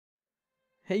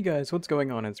Hey guys, what's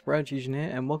going on? It's BradPhusion here,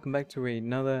 and welcome back to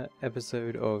another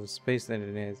episode of Space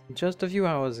Engineers. Just a few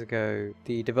hours ago,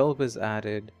 the developers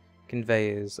added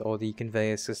conveyors, or the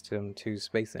conveyor system, to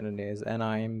Space Engineers, and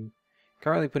I'm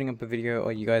currently putting up a video,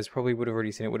 or you guys probably would have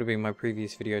already seen it, would have been my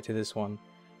previous video to this one,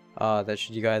 that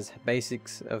showed you guys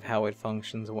basics of how it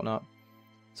functions and whatnot.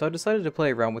 So I decided to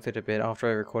play around with it a bit after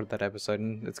I recorded that episode,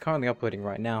 and it's currently uploading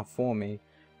right now for me.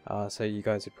 So you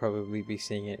guys would probably be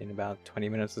seeing it in about 20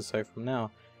 minutes or so from now.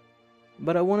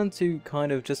 But I wanted to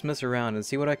kind of just mess around and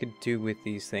see what I could do with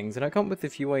these things, and I come up with a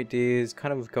few ideas,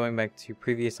 kind of going back to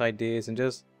previous ideas and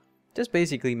just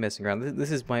basically messing around.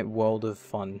 This is my world of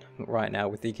fun right now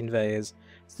with the conveyors,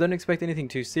 so don't expect anything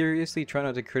too seriously. Try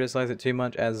not to criticize it too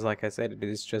much, as like I said, it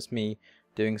is just me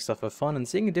doing stuff for fun and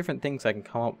seeing different things I can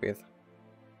come up with.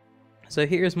 So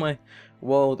here's my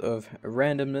world of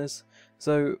randomness.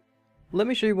 So let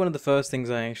me show you one of the first things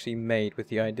I actually made with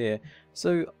the idea.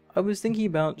 So I was thinking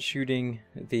about shooting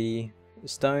the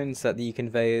stones that the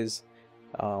conveyors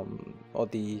or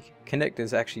the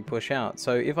connectors actually push out.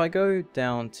 So if I go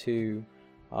down to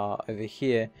over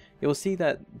here, you'll see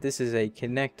that this is a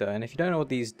connector, and if you don't know what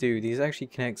these do, these actually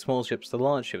connect small ships to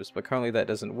large ships, but currently that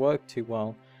doesn't work too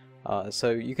well.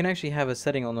 So you can actually have a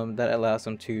setting on them that allows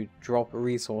them to drop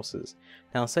resources.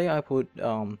 Now say I put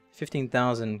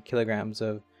 15,000 kilograms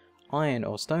of iron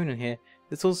or stone in here,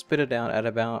 this will spit it out at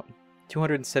about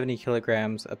 270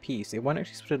 kilograms a piece. It won't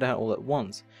actually spit it out all at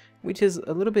once, which is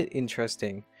a little bit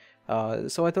interesting.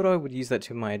 So I thought I would use that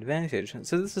to my advantage.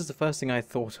 So this is the first thing I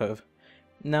thought of.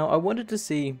 Now I wanted to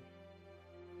see,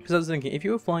 because I was thinking, if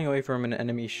you were flying away from an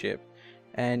enemy ship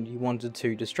and you wanted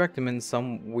to distract them in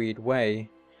some weird way,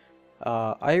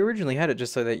 I originally had it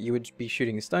just so that you would be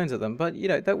shooting stones at them, but you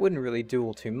know, that wouldn't really do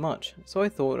all too much. So I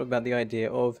thought about the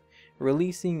idea of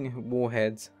releasing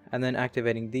warheads and then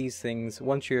activating these things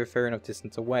once you're a fair enough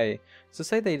distance away. So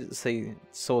say they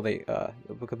saw the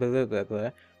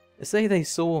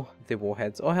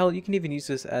warheads, or hell, you can even use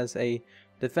this as a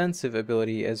defensive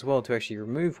ability as well to actually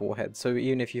remove warheads. So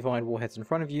even if you find warheads in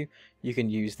front of you, you can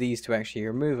use these to actually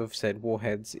remove of said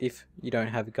warheads if you don't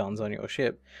have guns on your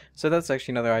ship. So that's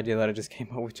actually another idea that I just came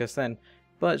up with just then.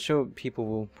 But sure, people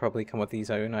will probably come up with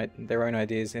their own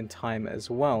ideas in time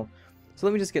as well. So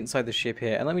let me just get inside the ship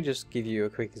here, and let me just give you a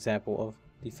quick example of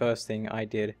the first thing I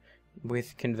did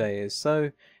with conveyors. So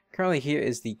currently here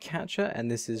is the catcher, and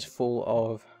this is full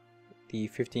of the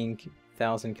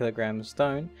 15,000 kilogram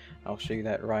stone. I'll show you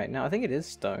that right now. I think it is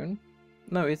stone.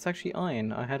 No, it's actually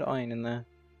iron. I had iron in there.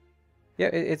 Yeah,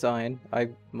 it's iron. I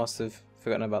must have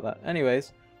forgotten about that.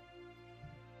 Anyways,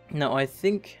 now I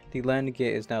think the landing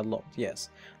gear is now locked. Yes.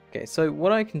 Okay, so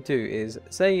what I can do is,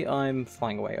 say I'm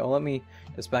flying away, or let me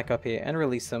just back up here and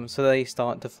release them so they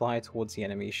start to fly towards the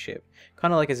enemy's ship.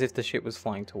 Kind of like as if the ship was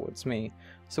flying towards me.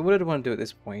 So what I'd want to do at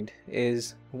this point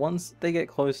is, once they get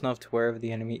close enough to wherever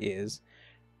the enemy is,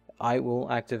 I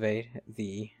will activate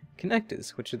the connectors,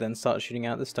 which will then start shooting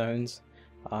out the stones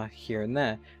here and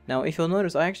there. Now if you'll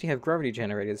notice, I actually have gravity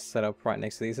generators set up right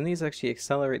next to these, and these actually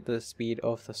accelerate the speed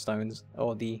of the stones,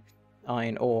 or the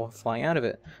iron ore flying out of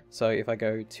it. So if I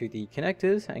go to the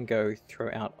connectors and go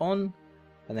throw out on,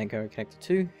 and then go connector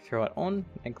 2, throw out on,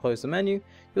 and close the menu,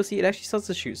 you'll see it actually starts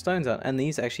to shoot stones out, and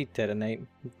these actually detonate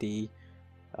the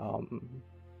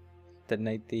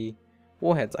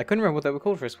warheads. I couldn't remember what they were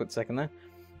called for a split second there,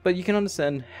 but you can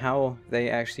understand how they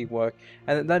actually work,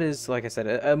 and that is, like I said,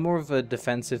 a more of a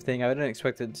defensive thing. I don't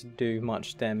expect it to do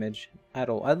much damage at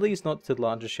all, at least not to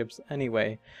larger ships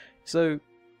anyway. So,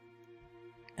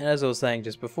 and as I was saying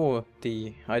just before,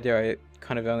 the idea I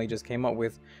kind of only just came up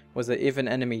with was that if an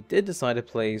enemy did decide to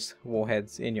place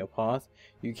warheads in your path,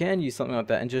 you can use something like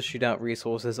that and just shoot out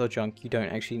resources or junk you don't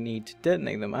actually need to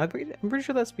detonate them. I'm pretty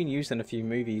sure that's been used in a few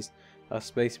movies,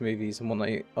 space movies and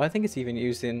whatnot. I think it's even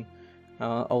used in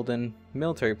olden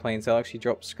military planes. They'll actually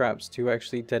drop scraps to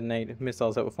actually detonate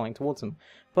missiles that were flying towards them.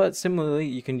 But similarly,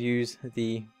 you can use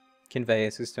the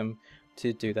conveyor system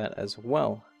to do that as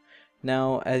well.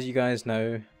 Now, as you guys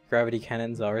know, gravity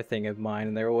cannons are a thing of mine,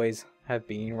 and they always have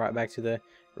been, right back to the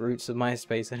roots of my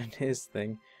Space Engineers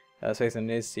thing, Space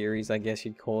Engineers series, I guess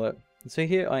you'd call it. So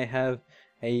here I have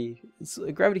a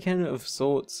gravity cannon of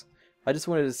sorts. I just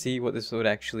wanted to see what this would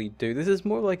actually do. This is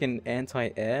more like an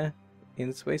anti-air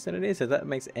in Space Engineers, if that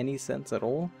makes any sense at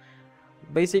all.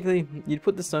 Basically, you'd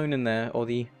put the stone in there, or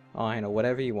the iron, or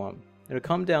whatever you want. It'll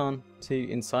come down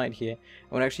to inside here,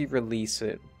 and would actually release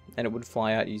it, and it would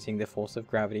fly out using the force of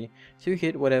gravity to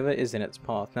hit whatever is in its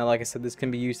path. Now, like I said, this can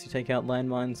be used to take out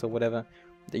landmines or whatever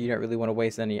that you don't really want to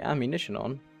waste any ammunition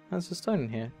on. There's a stone in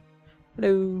here.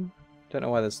 Hello. Don't know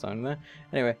why there's stone there.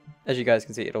 Anyway, as you guys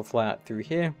can see, it'll fly out through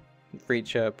here,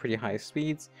 reach pretty high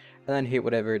speeds, and then hit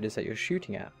whatever it is that you're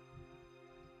shooting at.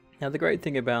 Now the great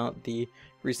thing about the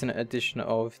recent addition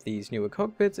of these newer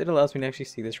cockpits, it allows me to actually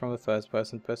see this from a first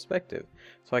person perspective.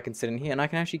 So I can sit in here and I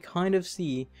can actually kind of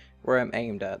see where I'm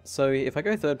aimed at. So if I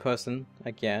go third person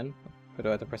again, or do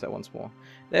I have to press that once more?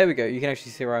 There we go, you can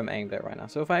actually see where I'm aimed at right now.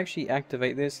 So if I actually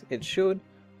activate this, it should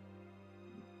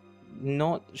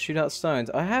not shoot out stones.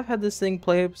 I have had this thing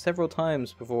play up several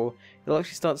times before. It'll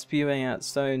actually start spewing out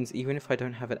stones even if I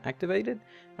don't have it activated.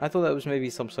 I thought that was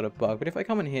maybe some sort of bug, but if I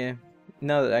come in here,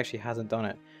 no, that actually hasn't done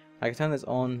it. I can turn this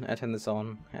on, I turn this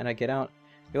on, and I get out.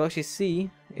 You'll actually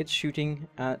see it's shooting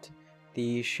at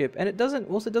the ship, and it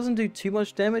doesn't do too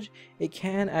much damage. It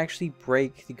can actually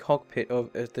break the cockpit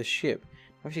of the ship.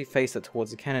 I'll actually face it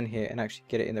towards the cannon here and actually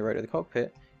get it in the rotor of the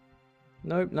cockpit.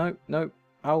 Nope, nope, nope.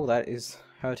 Oh, that is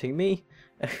hurting me.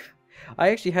 I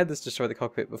actually had this destroy the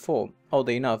cockpit before,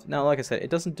 oddly enough. Now, like I said, it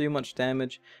doesn't do much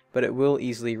damage, but it will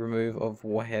easily remove of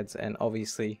warheads, and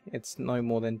obviously it's no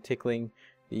more than tickling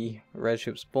the red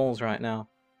ship's balls right now.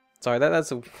 Sorry,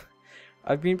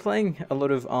 I've been playing a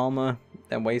lot of Armor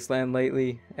and Wasteland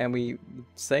lately, and we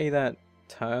say that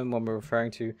term when we're referring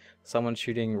to someone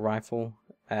shooting rifle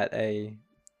at a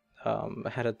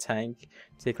tank,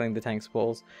 tickling the tank's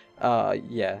balls.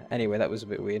 Yeah, anyway, that was a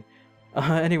bit weird.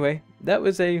 Anyway, that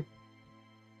was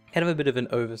kind of a bit of an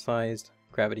oversized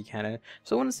gravity cannon.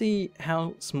 So I want to see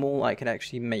how small I can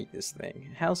actually make this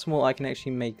thing. How small I can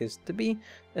actually make this to be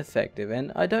effective.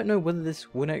 And I don't know whether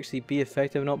this would actually be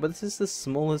effective or not, but this is the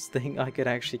smallest thing I could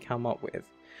actually come up with.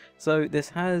 So this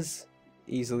has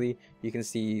easily, you can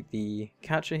see the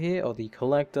catcher here, or the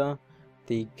collector,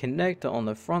 the connector on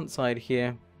the front side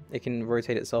here. It can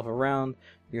rotate itself around.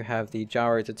 You have the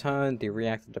gyro to turn, the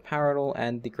reactor to parallel,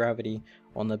 and the gravity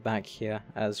on the back here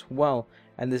as well.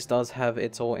 And this does have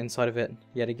its all inside of it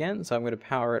yet again, so I'm going to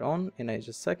power it on in just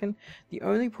a second. The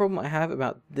only problem I have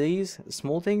about these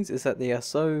small things is that they are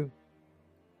so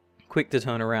quick to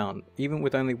turn around. Even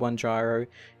with only one gyro,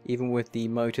 even with the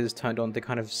motors turned on to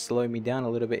kind of slow me down a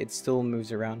little bit, it still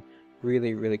moves around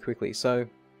really, really quickly. So I'm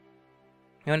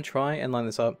going to try and line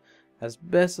this up as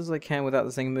best as I can without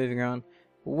this thing moving around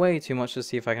way too much to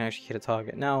see if I can actually hit a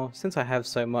target. Now, since I have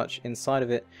so much inside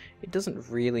of it, it doesn't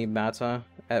really matter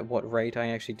at what rate I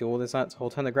actually do all this at. So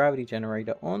I'll turn the gravity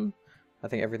generator on. I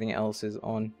think everything else is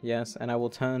on, yes, and I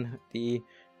will turn the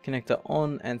connector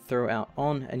on and throw out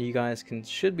on, and you guys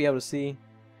should be able to see.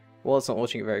 Well, it's not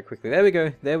watching it very quickly. There we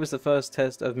go. There was the first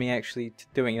test of me actually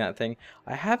doing that thing.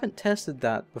 I haven't tested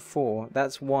that before.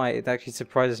 That's why it actually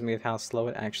surprises me of how slow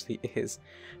it actually is.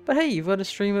 But hey, you've got a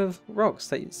stream of rocks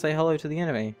that say hello to the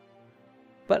enemy.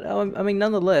 But, I mean,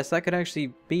 nonetheless, that could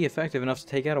actually be effective enough to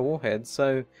take out a warhead,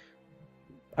 so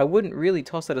I wouldn't really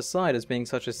toss that aside as being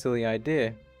such a silly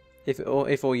idea if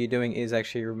all you're doing is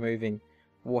actually removing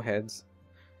warheads.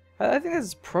 I think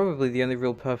that's probably the only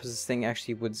real purpose this thing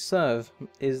actually would serve,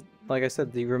 is, like I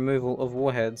said, the removal of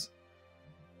warheads.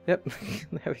 Yep,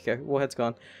 there we go, warhead's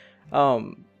gone.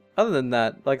 Other than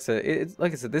that, like I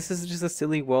said, this is just a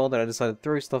silly world that I decided to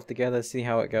throw stuff together, see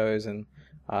how it goes, and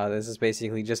this is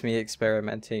basically just me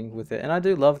experimenting with it. And I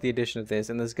do love the addition of this,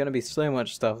 and there's going to be so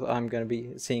much stuff that I'm going to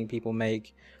be seeing people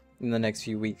make in the next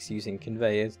few weeks using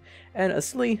conveyors. And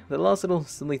the last little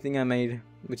silly thing I made,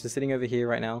 which is sitting over here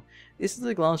right now, this is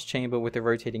a glass chamber with a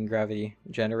rotating gravity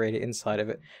generator inside of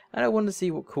it, and I wanted to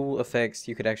see what cool effects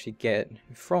you could actually get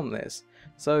from this.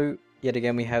 So yet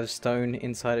again, we have stone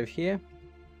inside of here,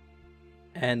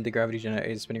 and the gravity generator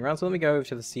is spinning around. So let me go over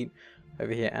to the seat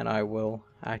over here, and I will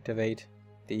activate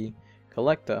the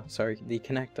connector.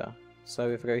 So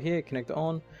if I go here, connector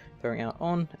on, throwing out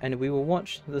on, and we will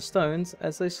watch the stones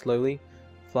as they slowly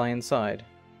fly inside.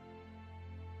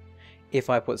 If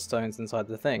I put stones inside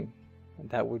the thing,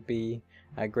 that would be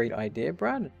a great idea,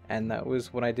 Brad. And that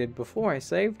was what I did before I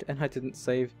saved, and I didn't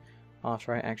save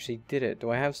after I actually did it.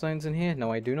 Do I have stones in here?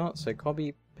 No, I do not. So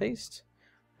copy, paste,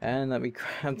 and let me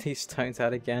grab these stones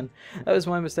out again. That was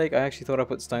my mistake. I actually thought I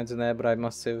put stones in there, but I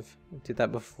must have did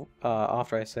that before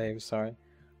after I saved. Sorry.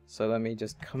 So let me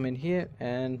just come in here,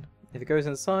 and if it goes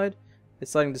inside,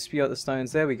 it's starting to spew out the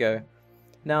stones. There we go.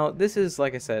 Now, this is,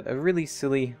 like I said, a really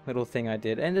silly little thing I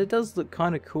did, and it does look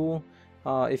kind of cool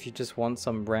if you just want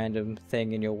some random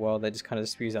thing in your world that just kind of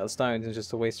spews out stones and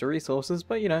just a waste of resources,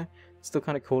 but you know, it's still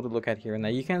kind of cool to look at here and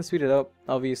there. You can speed it up.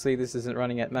 Obviously, this isn't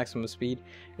running at maximum speed.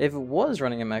 If it was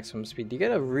running at maximum speed, you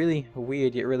get a really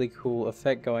weird yet really cool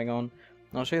effect going on.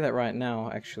 I'll show you that right now,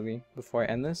 actually, before I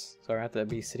end this. Sorry, I have to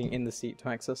be sitting in the seat to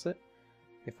access it.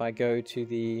 If I go to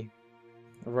the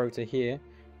rotor here,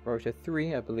 rotor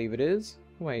 3, I believe it is.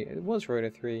 Wait, it was rotor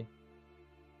 3.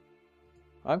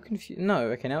 I'm confused. No,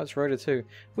 okay, now it's rotor 2.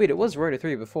 Wait, it was rotor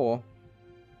 3 before.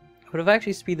 But if I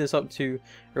actually speed this up to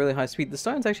a really high speed, the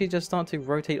stones actually just start to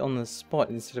rotate on the spot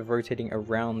instead of rotating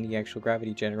around the actual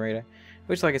gravity generator.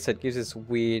 Which, like I said, gives this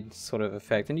weird sort of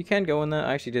effect. And you can go in there.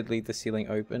 I actually did leave the ceiling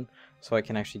open, so I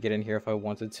can actually get in here if I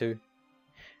wanted to.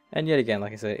 And yet again,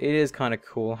 like I said, it is kind of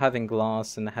cool having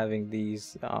glass and having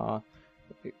these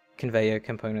conveyor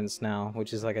components now,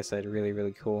 which is, like I said, really,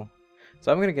 really cool.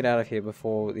 So I'm going to get out of here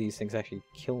before these things actually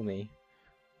kill me.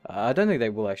 I don't think they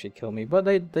will actually kill me, but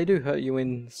they do hurt you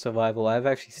in survival. I've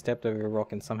actually stepped over a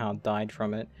rock and somehow died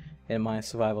from it in my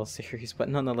survival series, but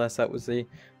nonetheless, that was the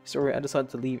story I decided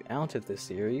to leave out of this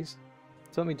series.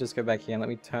 So let me just go back here and let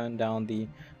me turn down the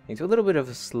thing to a little bit of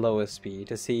a slower speed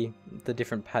to see the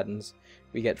different patterns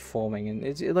we get forming. And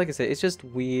it's, like I said, it's just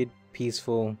weird,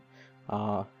 peaceful,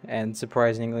 and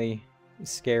surprisingly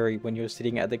scary when you're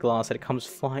sitting at the glass that it comes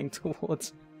flying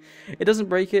towards. It doesn't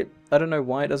break it. I don't know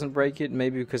why it doesn't break it.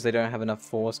 Maybe because they don't have enough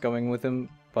force going with them.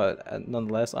 But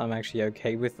nonetheless, I'm actually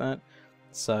okay with that.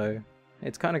 So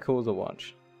it's kind of cool to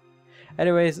watch.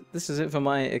 Anyways, this is it for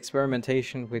my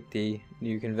experimentation with the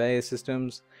new conveyor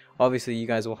systems. Obviously, you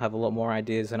guys will have a lot more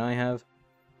ideas than I have.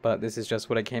 But this is just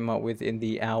what I came up with in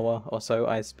the hour or so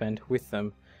I spent with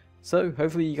them. So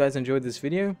hopefully you guys enjoyed this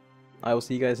video. I will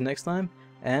see you guys next time.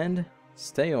 And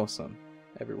stay awesome,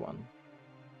 everyone.